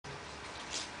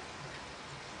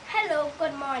Hello,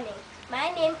 good morning. My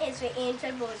name is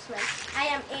Angel Boasman. I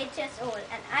am 8 years old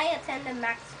and I attend the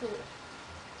Mac school.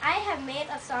 I have made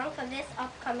a song for this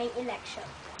upcoming election.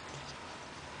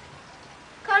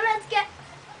 Come, let's get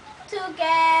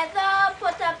together,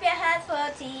 put up your hands for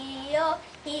Theo.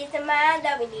 He's the man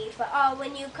that we need for our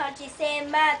new country, St.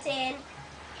 Martin.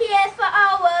 He is for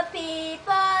our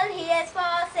people, he is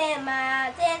for St.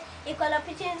 Martin. Equal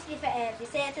opportunity for every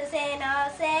citizen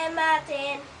of St.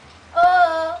 Martin.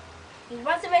 Oh, he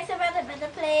wants to make the world a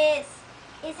better place.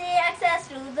 Easy access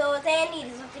to those in need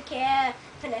of the care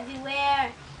from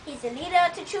everywhere. He's a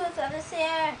leader to truth of the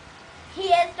seer.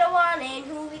 He is the one in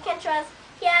whom we can trust.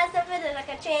 He has the vision that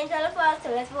can change all of us,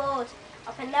 so let's vote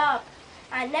up and up.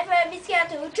 And never be scared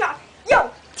to drop.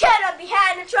 Yo, tear up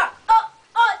behind the truck. Oh,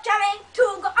 trying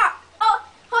to go up. Oh,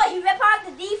 he ripped out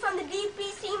the D from the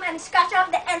DP seam and scratched off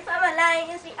the N from a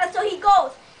line. And so he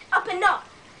goes up and up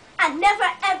and never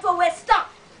ever will stop.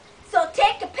 So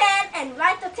take a pen and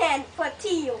write the 10 for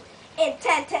Theo in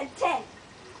 10, 10, 10.